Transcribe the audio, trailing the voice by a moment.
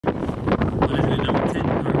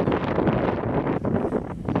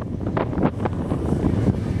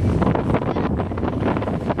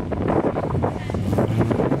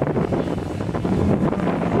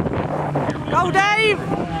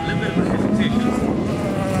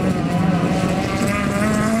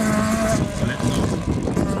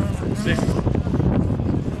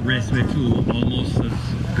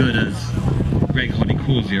good as Greg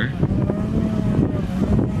Honey-Cozier.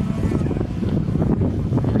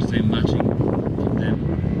 First time matching from them.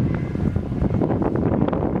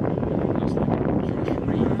 Looks like Josh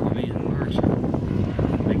Reed away in Archer.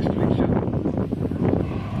 Makes the big show.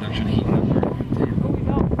 Production heat number 10.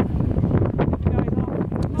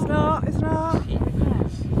 It's not.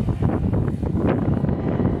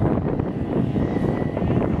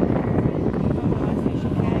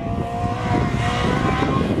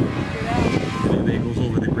 Hemingway goes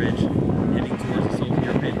over the bridge, heading towards the south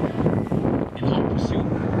hairpin. In hot pursuit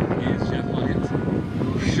is Geoff Ullyett,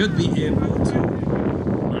 who should be able to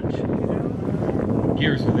match.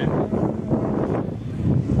 Gears with him.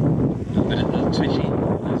 A little twitchy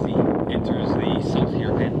as he enters the south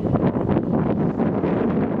hairpin.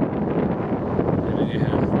 Hemingway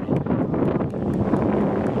has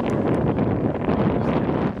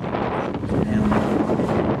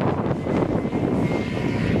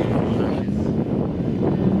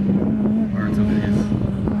part of his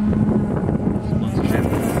sponsorship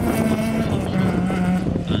culture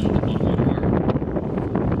and automotive art.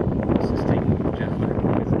 This is taken with Geoff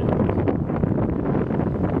Ullyett.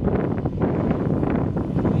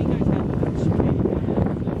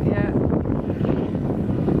 Yeah.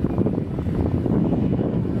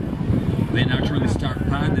 Then Archer on the start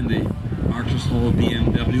pad in the Archers Hall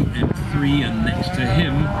BMW M3, and next to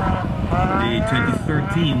him the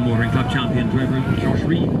 2013 Motoring Club champion driver Josh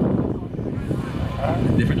Reed. A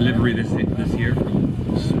different livery this year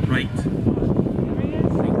from Sprite.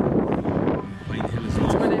 Pine Hill is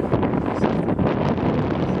off.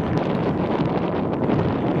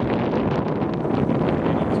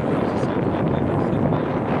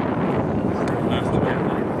 Last Geoff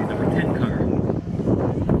Ullyett, the number 10 car.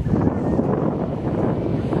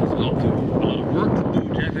 There's a lot of work to do,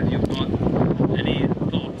 Geoff, if you've got any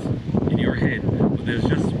thoughts in your head. But there's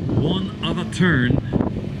just one other turn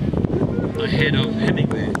ahead of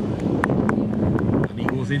Hemingway. And he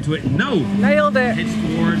goes into it. No! Nailed it. Heads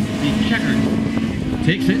towards the checkered.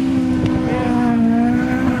 Takes it.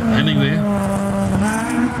 Hemingway